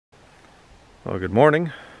Well, good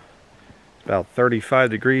morning. It's about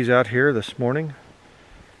 35 degrees out here this morning,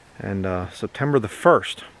 and September the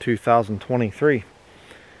 1st, 2023.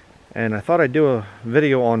 And I thought I'd do a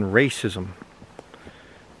video on racism,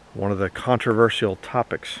 one of the controversial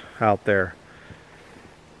topics out there.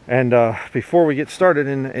 And before we get started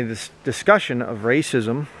in this discussion of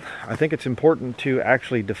racism, I think it's important to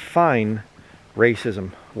actually define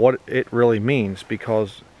racism, what it really means,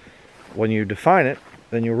 because when you define it,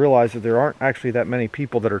 then you'll realize that there aren't actually that many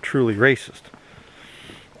people that are truly racist.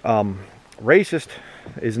 Racist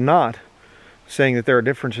is not saying that there are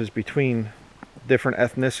differences between different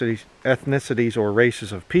ethnicities or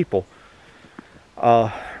races of people.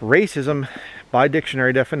 Racism, by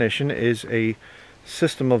dictionary definition, is a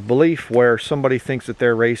system of belief where somebody thinks that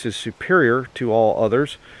their race is superior to all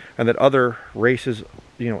others, and that other races,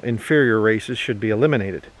 inferior races, should be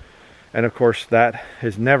eliminated. And of course, that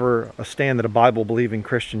is never a stand that a Bible-believing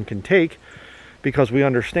Christian can take, because we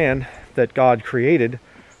understand that God created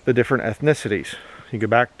the different ethnicities. You go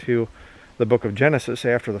back to the book of Genesis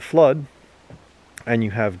after the flood, and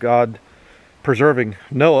you have God preserving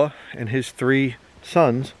Noah and his 3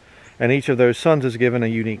 sons, and each of those sons is given a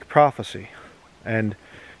unique prophecy. And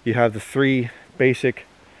you have the 3 basic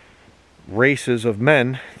races of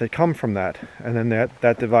men that come from that, and then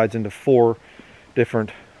that divides into 4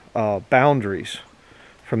 different boundaries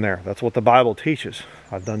from there. That's what the Bible teaches.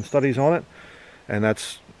 I've done studies on it, and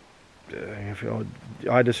that's if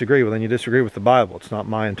I disagree with, then you disagree with the Bible. It's not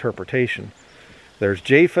my interpretation. There's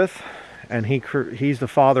Japheth, and he's the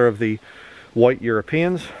father of the white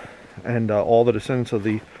Europeans and all the descendants of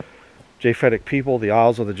the Japhetic people, the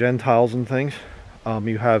Isles of the Gentiles and things.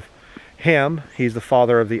 You have Ham, he's the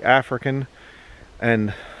father of the African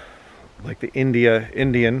and like the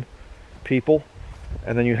Indian people.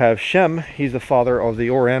 And then you have Shem, he's the father of the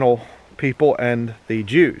Oriental people and the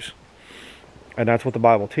Jews. And that's what the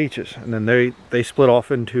Bible teaches. And then they split off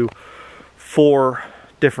into 4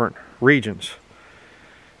 different regions.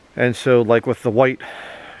 And so, like with the white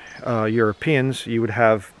Europeans, you would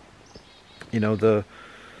have, the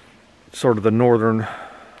sort of the northern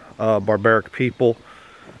barbaric people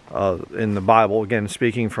in the Bible, again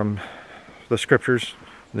speaking from the scriptures,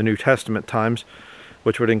 the New Testament times,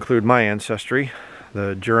 which would include my ancestry,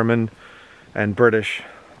 the German and British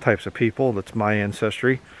types of people. That's my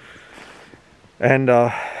ancestry. And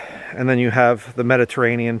then you have the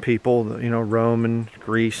Mediterranean people, Rome and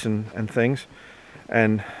Greece and things.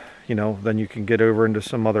 And, then you can get over into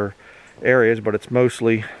some other areas, but it's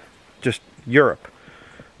mostly just Europe.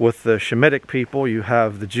 With the Shemitic people, you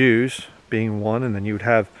have the Jews being one, and then you would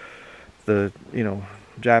have the,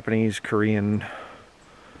 Japanese, Korean,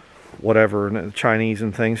 whatever, and Chinese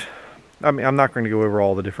and things. I mean, I'm not going to go over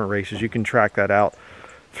all the different races. You can track that out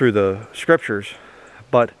through the scriptures.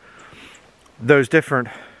 But those different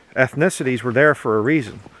ethnicities were there for a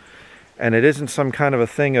reason. And it isn't some kind of a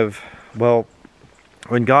thing of, well,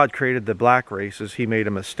 when God created the black races, he made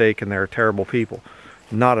a mistake and they're terrible people.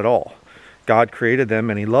 Not at all. God created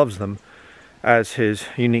them and he loves them as his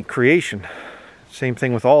unique creation. Same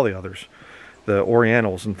thing with all the others, the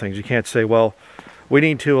Orientals and things. You can't say, well, we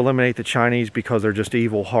need to eliminate the Chinese because they're just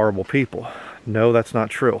evil, horrible people. No, that's not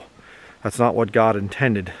true. That's not what God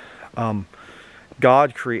intended.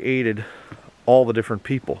 God created all the different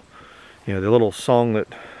people. The little song that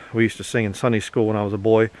we used to sing in Sunday school when I was a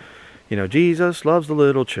boy, Jesus loves the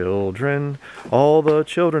little children, all the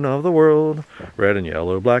children of the world, red and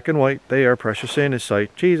yellow, black and white, they are precious in his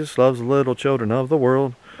sight. Jesus loves the little children of the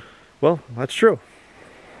world. Well, that's true.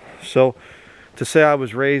 So, to say I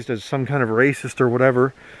was raised as some kind of racist or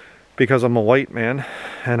whatever because I'm a white man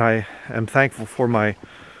and I am thankful for my,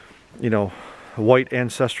 white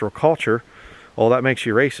ancestral culture, well, that makes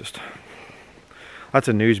you racist. That's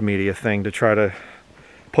a news media thing to try to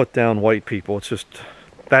put down white people. It's just,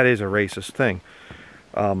 that is a racist thing.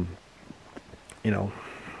 But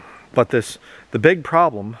the big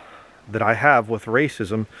problem that I have with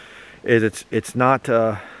racism is it's not,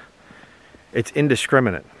 it's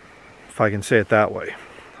indiscriminate, if I can say it that way.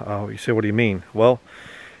 You say, what do you mean? Well,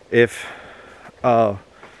 if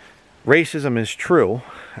racism is true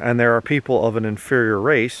and there are people of an inferior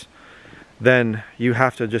race, then you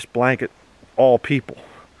have to just blanket all people,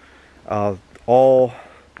 all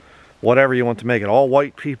whatever you want to make it. All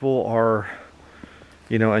white people are,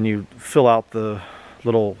 and you fill out the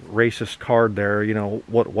little racist card there,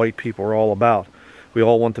 what white people are all about. We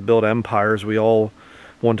all want to build empires. We all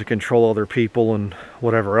want to control other people and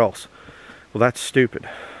whatever else. Well, that's stupid.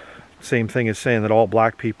 Same thing as saying that all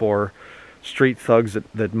black people are street thugs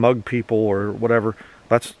that mug people or whatever.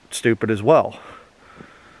 That's stupid as well.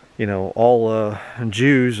 All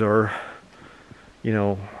Jews are you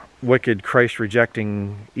know, wicked,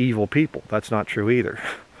 Christ-rejecting, evil people. That's not true either.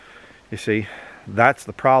 You see, that's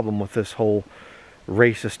the problem with this whole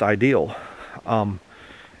racist ideal.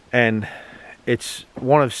 And it's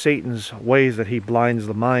one of Satan's ways that he blinds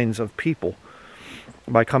the minds of people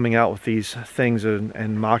by coming out with these things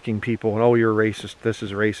and mocking people. And, oh, you're racist, this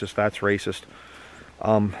is racist, that's racist.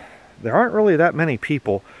 There aren't really that many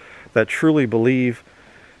people that truly believe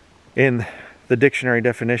in the dictionary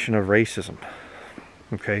definition of racism.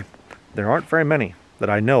 Okay, there aren't very many that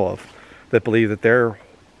I know of that believe that they're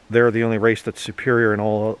the only race that's superior and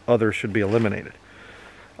all others should be eliminated.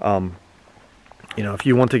 You know, if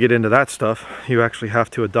you want to get into that stuff, you actually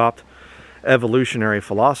have to adopt evolutionary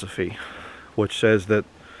philosophy, which says that,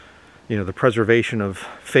 you know, the preservation of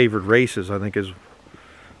favored races, I think, is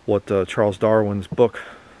what Charles Darwin's book,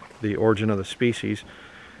 The Origin of the Species,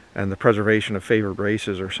 and the preservation of favored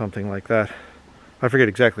races, or something like that. I forget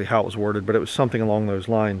exactly how it was worded, but it was something along those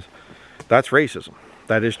lines. That's racism.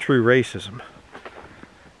 That is true racism.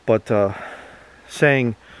 But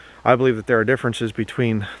saying, I believe that there are differences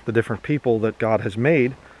between the different people that God has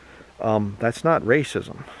made, that's not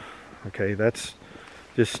racism. Okay, that's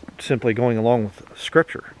just simply going along with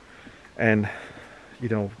Scripture. And, you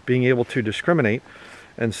know, being able to discriminate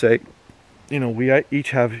and say, you know, we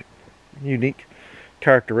each have unique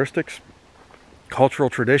characteristics,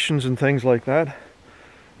 cultural traditions and things like that.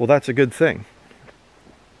 Well, that's a good thing.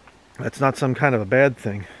 That's not some kind of a bad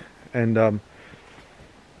thing. And,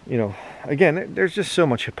 you know, again, there's just so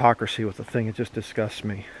much hypocrisy with the thing. It just disgusts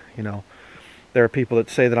me. You know, there are people that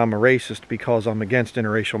say that I'm a racist because I'm against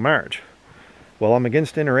interracial marriage. Well, I'm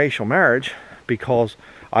against interracial marriage because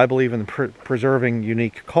I believe in preserving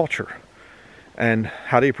unique culture. And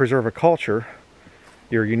how do you preserve a culture,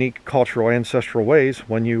 your unique cultural ancestral ways,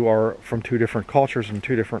 when you are from two different cultures and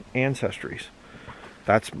two different ancestries?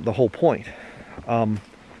 That's the whole point.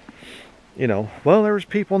 You know, well, there was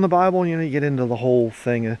people in the Bible, you know, you get into the whole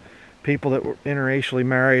thing of people that were interracially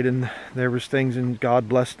married, and there was things, and God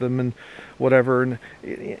blessed them, and whatever,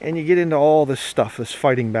 and you get into all this stuff, this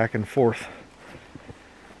fighting back and forth.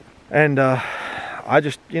 And I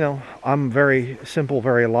just, you know, I'm very simple,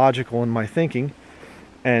 very logical in my thinking,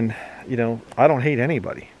 and, you know, I don't hate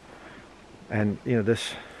anybody. And, you know,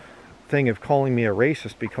 this thing of calling me a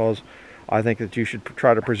racist because I think that you should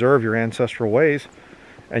try to preserve your ancestral ways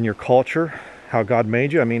and your culture, how God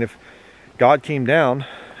made you. I mean, if God came down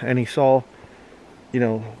and he saw, you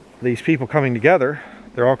know, these people coming together,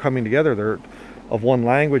 they're all coming together, they're of one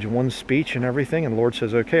language and one speech and everything, and the Lord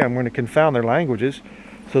says, okay, I'm going to confound their languages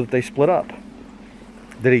so that they split up.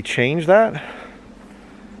 Did he change that?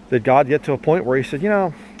 Did God get to a point where he said, you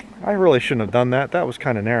know, I really shouldn't have done that. That was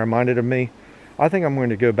kind of narrow-minded of me. I think I'm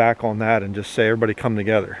going to go back on that and just say, everybody come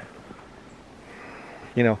together.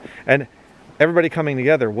 You know, and everybody coming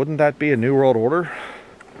together, wouldn't that be a New World Order?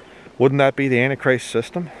 Wouldn't that be the Antichrist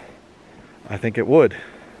system? I think it would.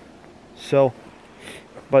 So,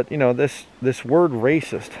 but, you know, this word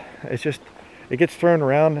racist, it's just, it gets thrown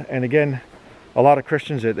around, and again, a lot of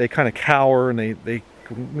Christians, they kind of cower, and they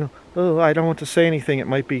you know, oh, I don't want to say anything, it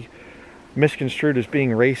might be misconstrued as being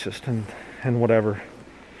racist and whatever.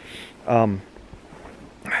 Don't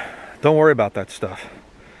worry about that stuff.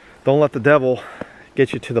 Don't let the devil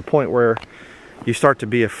get you to the point where you start to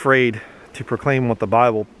be afraid to proclaim what the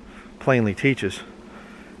Bible plainly teaches.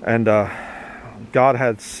 And God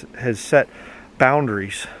has set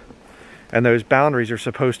boundaries, and those boundaries are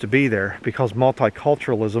supposed to be there because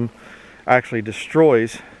multiculturalism actually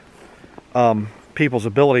destroys people's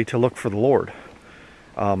ability to look for the Lord.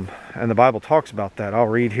 And the Bible talks about that. I'll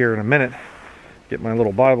read here in a minute. Get my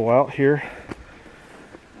little Bible out here.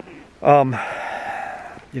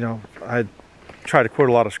 You know, I try to quote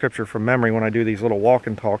a lot of scripture from memory when I do these little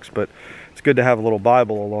walk-in talks, but it's good to have a little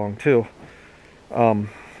Bible along too. I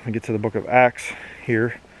get to the book of Acts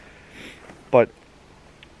here. But,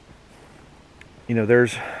 you know,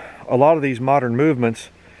 there's a lot of these modern movements,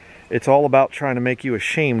 it's all about trying to make you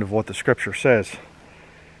ashamed of what the scripture says.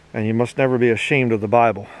 And you must never be ashamed of the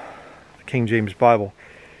Bible, the King James Bible.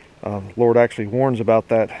 The Lord actually warns about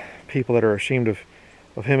that. People that are ashamed of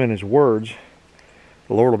him and his words,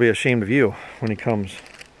 the Lord will be ashamed of you when he comes.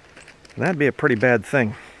 And that'd be a pretty bad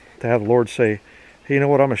thing to have the Lord say, hey, you know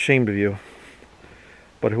what, I'm ashamed of you.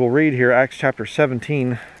 But we'll read here Acts chapter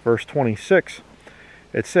 17, verse 26.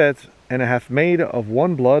 It says, and it hath made of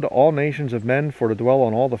one blood all nations of men for to dwell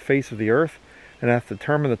on all the face of the earth, and hath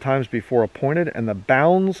determined the times before appointed, and the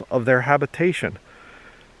bounds of their habitation.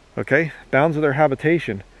 Okay, bounds of their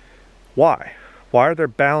habitation. Why? Why are there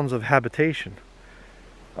bounds of habitation?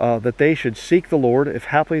 That they should seek the Lord, if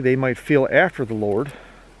haply they might feel after the Lord.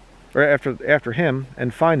 or after him,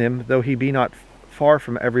 and find him, though he be not far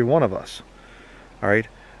from every one of us. All right.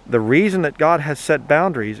 The reason that God has set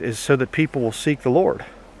boundaries is so that people will seek the Lord.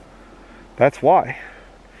 That's why.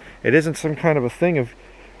 It isn't some kind of a thing of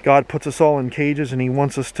God puts us all in cages and he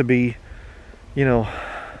wants us to be, you know,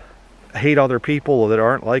 hate other people that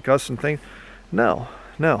aren't like us and things. No,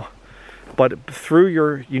 no. But through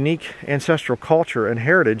your unique ancestral culture and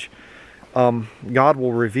heritage, God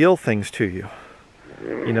will reveal things to you.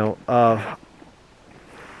 You know,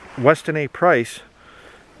 Weston A. Price,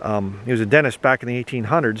 he was a dentist back in the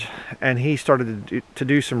 1800s, and he started to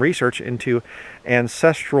do some research into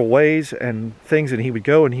ancestral ways and things, and he would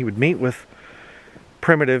go and he would meet with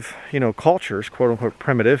primitive, you know, cultures, quote unquote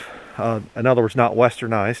primitive, in other words, not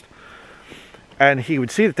westernized, and he would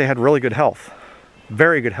see that they had really good health,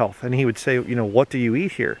 very good health, and he would say, you know, what do you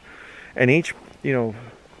eat here? And each, you know,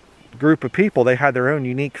 group of people, they had their own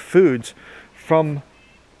unique foods from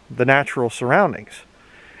the natural surroundings,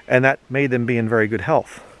 and that made them be in very good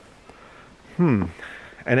health. And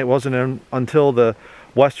it wasn't until the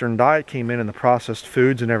Western diet came in and the processed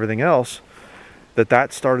foods and everything else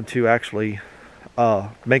that started to actually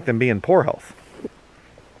make them be in poor health.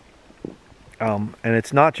 And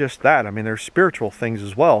it's not just that. I mean, there's spiritual things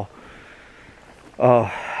as well.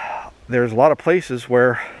 There's a lot of places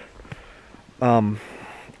where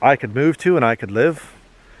I could move to and I could live,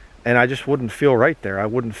 and I just wouldn't feel right there. I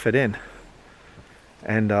wouldn't fit in.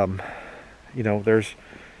 And you know, there's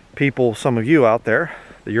people, some of you out there,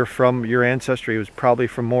 that you're from, your ancestry was probably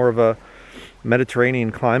from more of a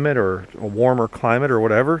Mediterranean climate or a warmer climate or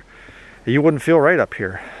whatever. You wouldn't feel right up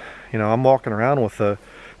here. You know, I'm walking around with a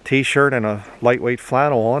t-shirt and a lightweight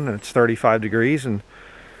flannel on, and it's 35 degrees, and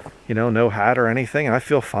you know, no hat or anything, and I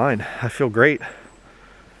feel fine. I feel great.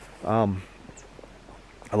 A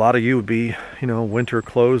lot of you would be, you know, winter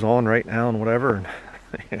clothes on right now and whatever, and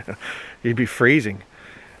you know, you'd be freezing.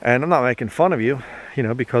 And I'm not making fun of you, you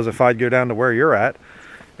know, because if I'd go down to where you're at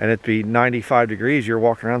and it'd be 95 degrees, you're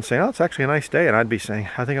walking around saying, oh, it's actually a nice day, and I'd be saying,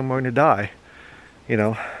 I think I'm going to die, you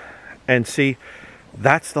know. And see,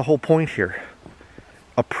 that's the whole point here.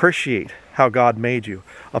 Appreciate how God made you.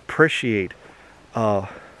 Appreciate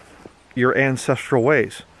your ancestral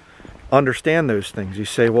ways. Understand those things. You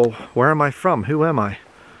say, well, where am I from? Who am I?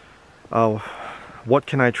 What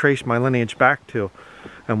can I trace my lineage back to?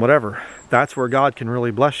 And whatever. That's where God can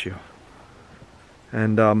really bless you.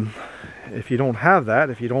 And if you don't have that,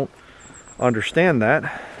 if you don't understand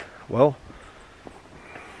that, well,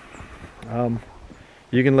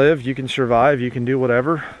 you can live, you can survive, you can do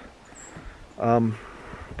whatever,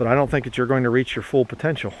 but I don't think that you're going to reach your full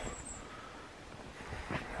potential.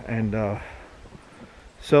 And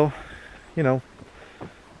so, you know,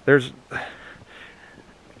 there's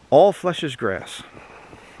all flesh is grass.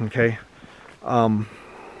 Okay.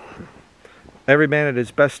 Every man at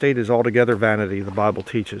his best state is altogether vanity, the Bible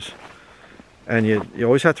teaches. And you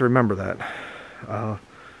always have to remember that.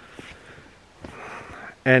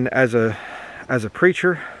 And as a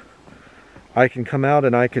preacher, I can come out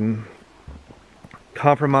and I can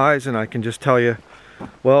compromise, and I can just tell you,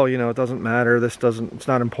 well, you know, it doesn't matter, it's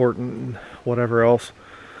not important, and whatever else.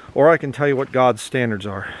 Or I can tell you what God's standards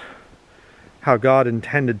are, how God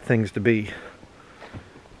intended things to be.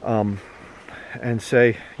 And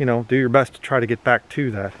say, you know, do your best to try to get back to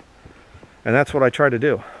that. And that's what I try to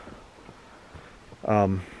do.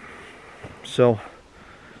 But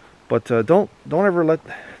don't ever let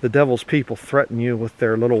the devil's people threaten you with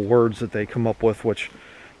their little words that they come up with, which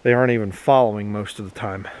they aren't even following most of the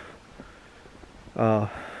time. Oh,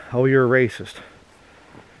 you're a racist.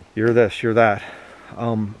 You're this, you're that.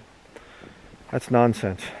 That's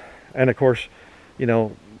nonsense. And of course, you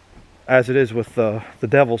know, as it is with the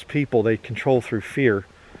devil's people, they control through fear.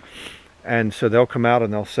 And so they'll come out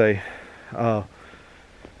and they'll say,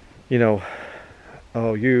 you know,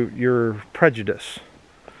 oh, you're prejudice.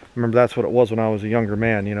 Remember, that's what it was when I was a younger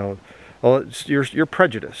man, you know. Well, it's you're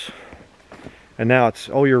prejudice. And now it's,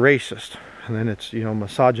 oh, you're racist. And then it's, you know,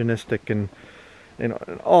 misogynistic and, you know,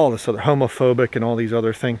 and all this other, homophobic and all these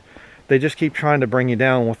other things. They just keep trying to bring you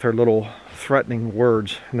down with their little threatening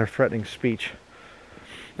words and their threatening speech.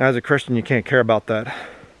 As a Christian, you can't care about that.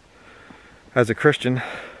 As a Christian,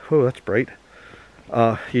 oh, that's bright.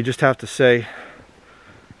 You just have to say,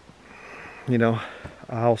 you know,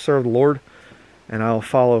 I'll serve the Lord and I'll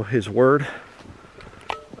follow His word.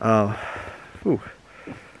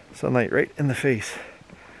 Sunlight right in the face.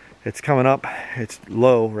 It's coming up. It's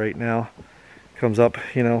low right now. Comes up,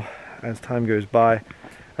 you know, as time goes by.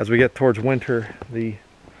 As we get towards winter, the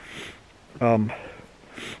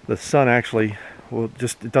sun actually will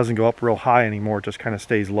just, it doesn't go up real high anymore. It just kind of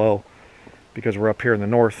stays low because we're up here in the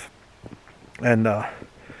north. And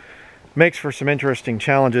makes for some interesting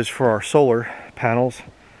challenges for our solar panels,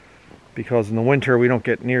 because in the winter we don't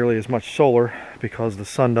get nearly as much solar because the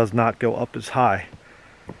sun does not go up as high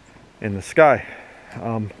in the sky.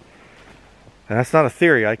 And that's not a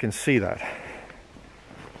theory, I can see that.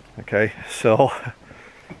 Okay, so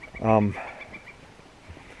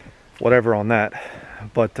whatever on that.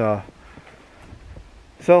 But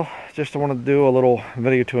so just wanted to do a little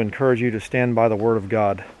video to encourage you to stand by the Word of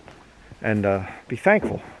God and be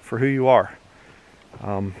thankful for who you are.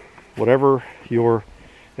 Whatever your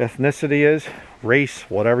ethnicity is, race,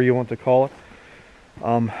 whatever you want to call it,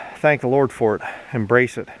 thank the Lord for it.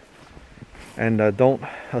 Embrace it. And don't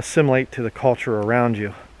assimilate to the culture around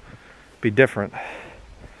you. Be different.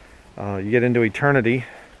 You get into eternity,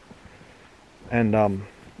 and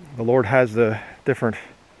the Lord has the different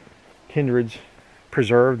kindreds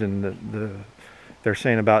preserved, and they're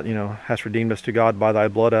saying about, you know, hast redeemed us to God by thy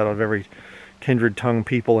blood out of every kindred, tongue,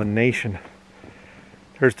 people, and nation.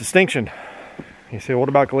 There's distinction. You say, what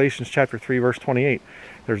about Galatians chapter 3, verse 28?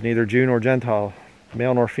 There's neither Jew nor Gentile,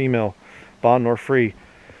 male nor female, bond nor free.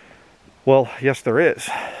 Well, yes, there is.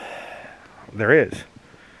 There is.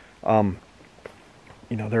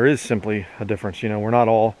 You know, there is simply a difference. You know, we're not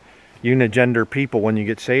all unigender people when you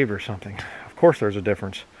get saved or something. Of course there's a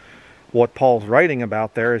difference. What Paul's writing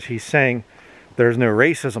about there is he's saying there's no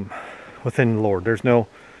racism within the Lord. There's no,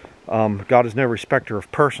 God is no respecter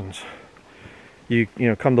of persons. You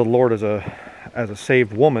know, come to the Lord as a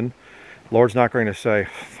saved woman, the Lord's not going to say,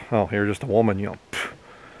 oh, you're just a woman, you know.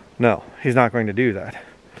 No, he's not going to do that.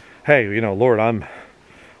 Hey, you know, Lord,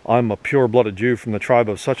 I'm a pure-blooded Jew from the tribe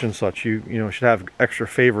of such and such. You know, should have extra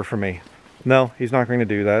favor for me. No, he's not going to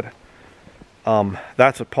do that.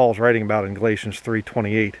 That's what Paul's writing about in Galatians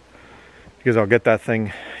 3:28. Because I'll get that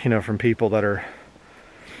thing, you know, from people that are,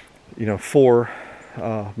 you know, for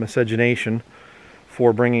miscegenation,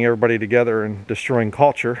 for bringing everybody together and destroying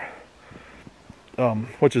culture,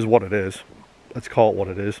 which is what it is. Let's call it what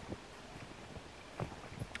it is.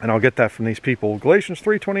 And I'll get that from these people. Galatians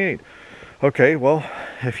 3:28. Okay, well,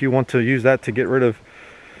 if you want to use that to get rid of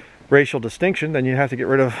racial distinction, then you have to get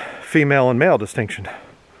rid of female and male distinction.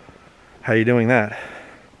 How are you doing that?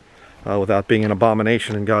 Without being an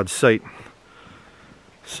abomination in God's sight.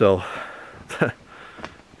 So,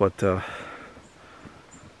 but,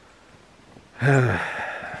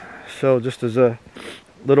 so just as a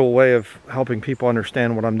little way of helping people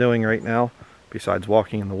understand what I'm doing right now, besides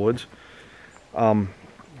walking in the woods,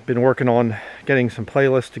 been working on getting some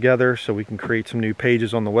playlists together so we can create some new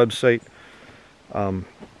pages on the website.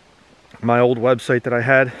 My old website that I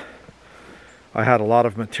had a lot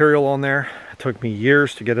of material on there. It took me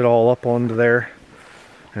years to get it all up onto there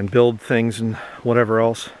and build things and whatever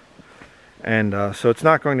else. And so it's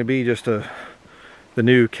not going to be just the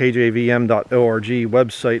new kjvm.org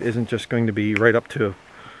website isn't just going to be right up to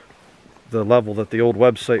the level that the old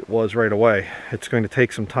website was right away. It's going to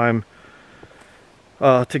take some time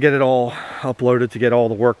to get it all uploaded, to get all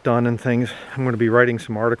the work done and things. I'm going to be writing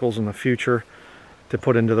some articles in the future to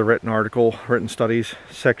put into the written studies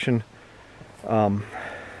section.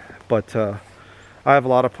 But I have a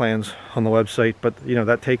lot of plans on the website, but you know,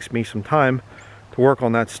 that takes me some time to work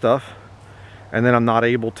on that stuff, and then I'm not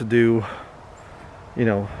able to do, you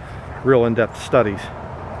know, real in-depth studies.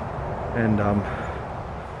 And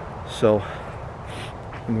so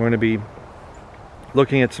I'm going to be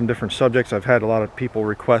looking at some different subjects. I've had a lot of people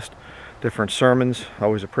request different sermons. I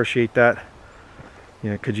always appreciate that.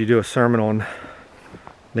 You know, could you do a sermon on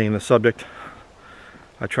name the subject?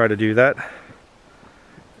 I try to do that.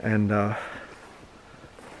 And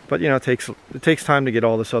but you know, it takes time to get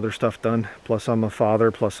all this other stuff done. Plus I'm a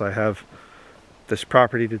father, plus I have this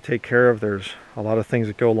property to take care of. There's a lot of things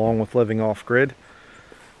that go along with living off grid.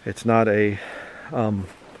 It's not a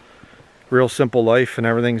real simple life, and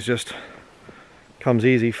everything's just comes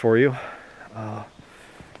easy for you.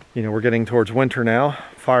 You know, we're getting towards winter now.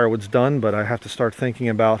 Firewood's done, but I have to start thinking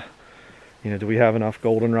about, you know, do we have enough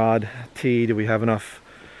goldenrod tea? Do we have enough,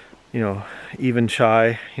 you know, even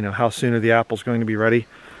chai? You know, how soon are the apples going to be ready?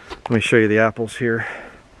 Let me show you the apples here.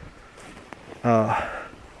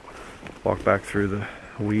 Walk back through the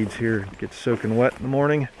weeds here, get soaking wet in the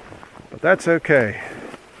morning, but that's okay.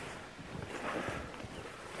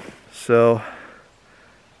 So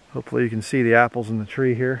hopefully you can see the apples in the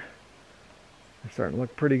tree here. They're starting to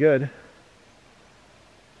look pretty good.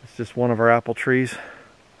 It's just one of our apple trees.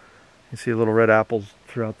 You see little red apples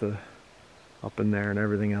throughout the up in there and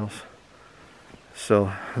everything else.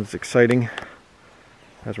 So it's exciting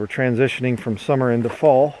as we're transitioning from summer into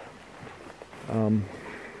fall.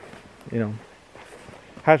 You know,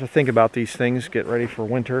 have to think about these things, get ready for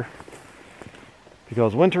winter.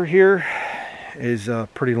 because winter here is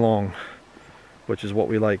pretty long, which is what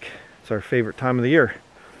we like. It's our favorite time of the year.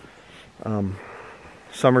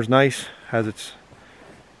 Summer's nice, has its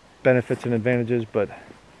benefits and advantages, but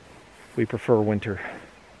we prefer winter.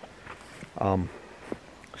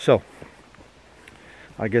 So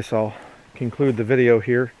I guess I'll conclude the video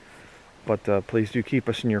here, but please do keep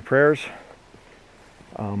us in your prayers,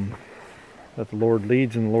 that the Lord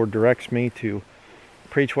leads and the Lord directs me to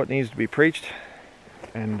preach what needs to be preached.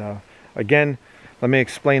 And again, let me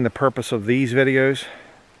explain the purpose of these videos.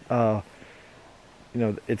 You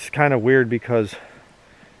know, it's kind of weird because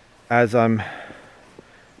as I'm,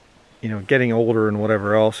 you know, getting older and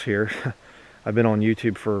whatever else here, I've been on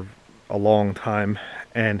YouTube for a long time,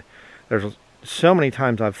 and there's so many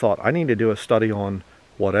times I've thought I need to do a study on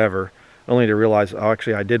whatever, only to realize, oh,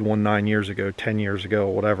 actually I did one 9 years ago, 10 years ago,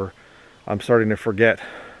 whatever. I'm starting to forget.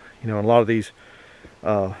 You know, a lot of these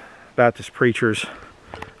Baptist preachers,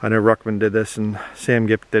 I know Ruckman did this and Sam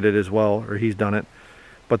Gipp did it as well, or he's done it,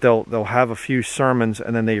 but they'll have a few sermons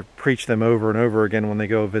and then they preach them over and over again when they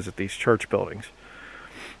go visit these church buildings.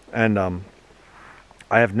 And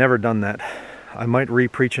I have never done that. I might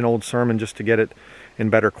re-preach an old sermon just to get it in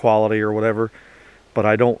better quality or whatever, but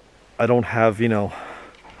I don't have, you know,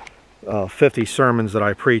 50 sermons that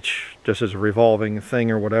I preach just as a revolving thing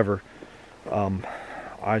or whatever.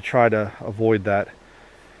 I try to avoid that.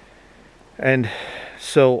 And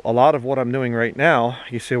so a lot of what I'm doing right now,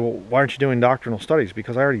 you say, well, why aren't you doing doctrinal studies?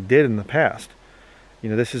 Because I already did in the past. You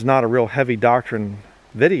know, this is not a real heavy doctrine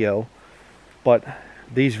video, but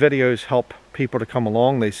these videos help people to come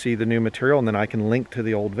along. They see the new material, and then I can link to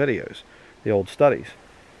the old videos, the old studies.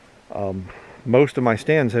 Most of my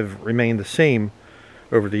stands have remained the same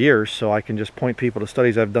over the years, so I can just point people to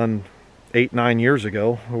studies I've done 8-9 years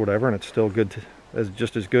ago or whatever, and it's still good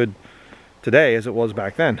just as good today as it was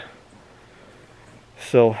back then.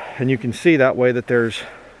 So, and you can see that way that there's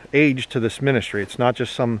age to this ministry. It's not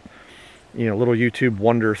just some, you know, little YouTube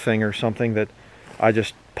wonder thing or something that I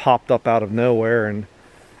just popped up out of nowhere and,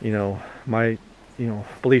 you know, my, you know,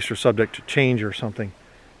 beliefs are subject to change or something.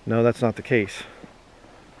 No, that's not the case.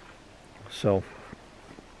 So,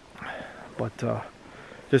 but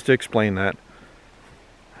just to explain that.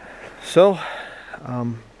 So,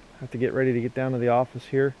 I have to get ready to get down to the office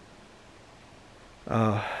here.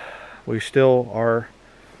 We still are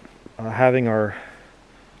having our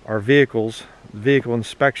vehicle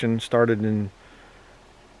inspection started in,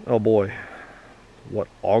 oh boy, what,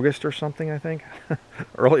 August or something, I think.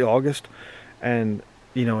 Early August. And,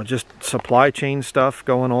 you know, just supply chain stuff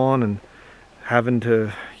going on, and having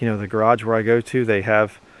to, you know, the garage where I go to, they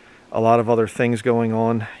have a lot of other things going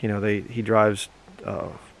on. You know, he drives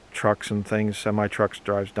trucks and things, semi trucks,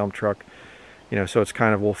 drives dump truck, you know, so it's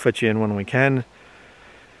kind of, we'll fit you in when we can.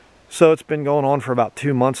 So it's been going on for about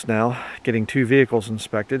 2 months now, getting 2 vehicles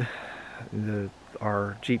inspected.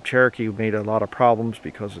 Our Jeep Cherokee made a lot of problems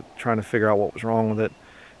because of trying to figure out what was wrong with it.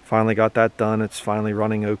 Finally got that done. It's finally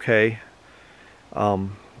running okay.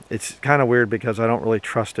 It's kind of weird because I don't really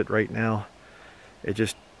trust it right now. It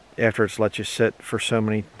just, after it's let you sit for so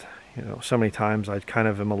many, you know, so many times, I kind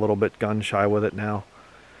of am a little bit gun shy with it now.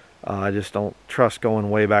 I just don't trust going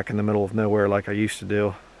way back in the middle of nowhere like I used to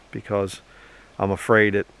do, because I'm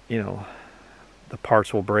afraid it, you know, the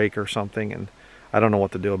parts will break or something, and I don't know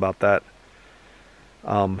what to do about that.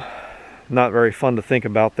 Not very fun to think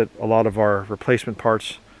about that a lot of our replacement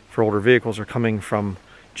parts for older vehicles are coming from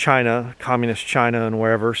China, communist China and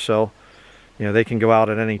wherever, so, you know, they can go out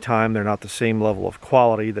at any time. They're not the same level of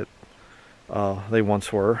quality that they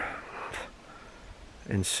once were.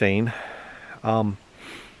 Insane.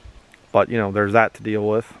 But, you know, there's that to deal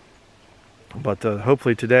with. But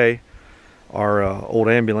hopefully today our old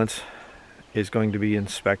ambulance is going to be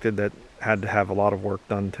inspected. That had to have a lot of work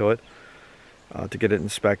done to it to get it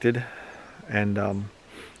inspected. And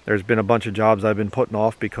there's been a bunch of jobs I've been putting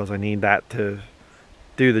off because I need that to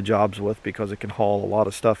do the jobs with, because it can haul a lot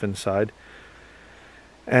of stuff inside.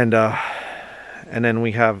 And then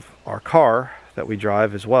we have our car that we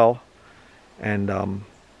drive as well, and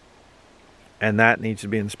that needs to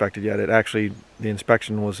be inspected yet. It actually, the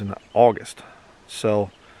inspection was in August,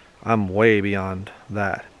 so I'm way beyond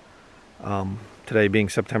that. Today being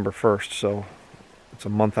September 1st, so it's a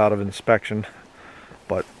month out of inspection.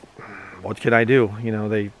 But what can I do? You know,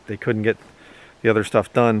 they couldn't get the other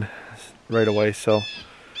stuff done right away, so,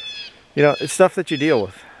 you know, it's stuff that you deal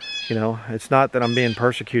with. You know, it's not that I'm being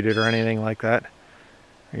persecuted or anything like that.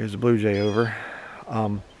 Here's the Blue Jay over.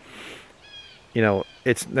 You know,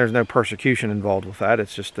 there's no persecution involved with that.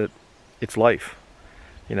 It's just that it's life.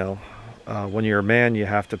 You know, when you're a man, you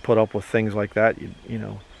have to put up with things like that. You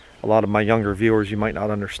know, a lot of my younger viewers, you might not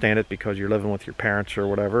understand it because you're living with your parents or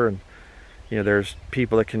whatever, and you know, there's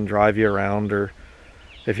people that can drive you around, or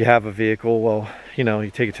if you have a vehicle, well, you know,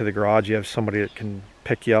 you take it to the garage, you have somebody that can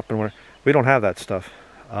pick you up, and whatever. We don't have that stuff.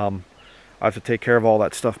 I have to take care of all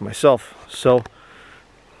that stuff myself. So,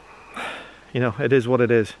 you know, it is what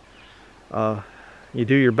it is. You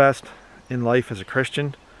do your best in life as a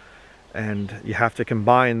Christian, and you have to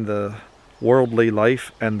combine the worldly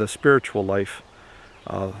life and the spiritual life.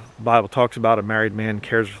 The Bible talks about a married man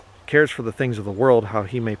cares for the things of the world, how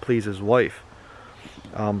he may please his wife.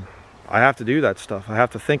 I have to do that stuff. I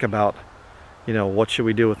have to think about, you know, what should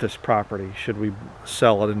we do with this property? Should we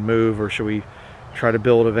sell it and move, or should we try to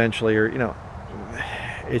build eventually? Or, you know,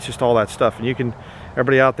 it's just all that stuff. And you can,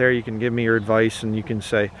 everybody out there, you can give me your advice, and you can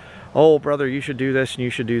say, oh brother, you should do this and you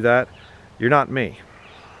should do that. You're not me.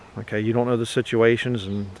 Okay, you don't know the situations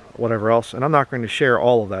and whatever else, and I'm not going to share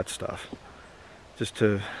all of that stuff, just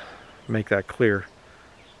to make that clear.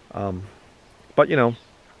 But you know,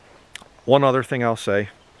 one other thing I'll say,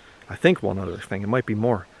 I think one other thing, it might be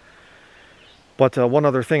more, but one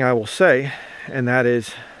other thing I will say, and that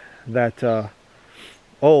is that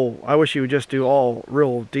oh, I wish you would just do all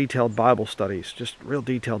real detailed Bible studies, just real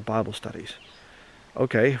detailed Bible studies.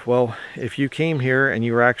 Okay, well, if you came here and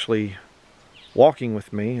you were actually walking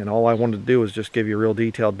with me, and all I wanted to do was just give you real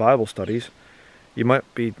detailed Bible studies, you might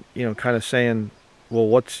be, you know, kind of saying, well,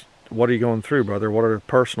 what are you going through, brother? What are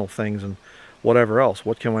personal things and whatever else?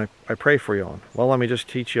 What can I pray for you on? Well, let me just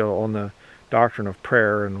teach you on the doctrine of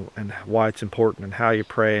prayer, and why it's important, and how you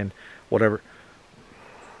pray, and whatever.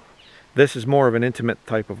 This is more of an intimate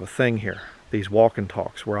type of a thing here, these walk and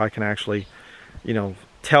talks, where I can actually, you know,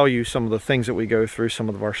 tell you some of the things that we go through, some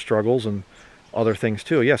of our struggles, and other things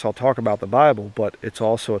too. Yes, I'll talk about the Bible, but it's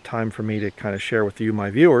also a time for me to kind of share with you, my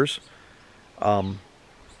viewers, a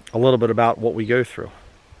little bit about what we go through.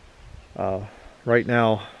 Right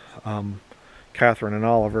now, Catherine and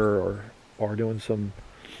Oliver are doing some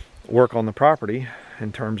work on the property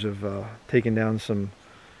in terms of taking down some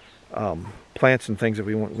plants and things that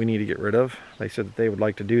we need to get rid of. They said that they would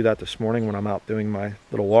like to do that this morning when I'm out doing my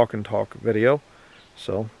little walk and talk video.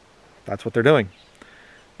 So that's what they're doing.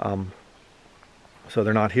 So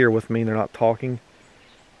they're not here with me, they're not talking.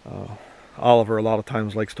 Oliver a lot of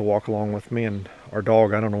times likes to walk along with me, and our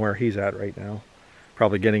dog, I don't know where he's at right now.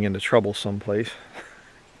 Probably getting into trouble someplace.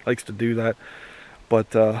 Likes to do that.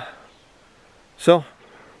 But, so,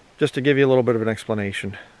 just to give you a little bit of an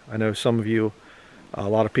explanation. I know some of you, a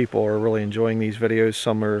lot of people are really enjoying these videos.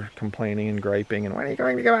 Some are complaining and griping, and when are you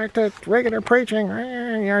going to go back to regular preaching?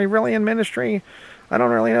 Are you really in ministry? I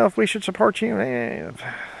don't really know if we should support you.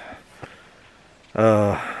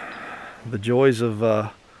 The joys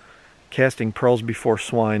of casting pearls before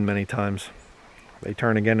swine many times. They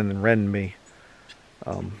turn again and then rend me.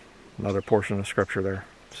 Another portion of scripture there.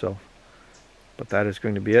 So, but that is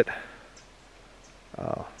going to be it.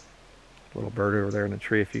 Little bird over there in the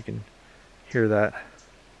tree, if you can hear that.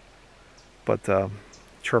 But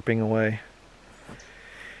chirping away.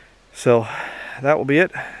 So that will be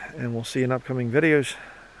it, and we'll see you in upcoming videos.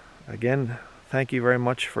 Again, thank you very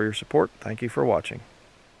much for your support. Thank you for watching.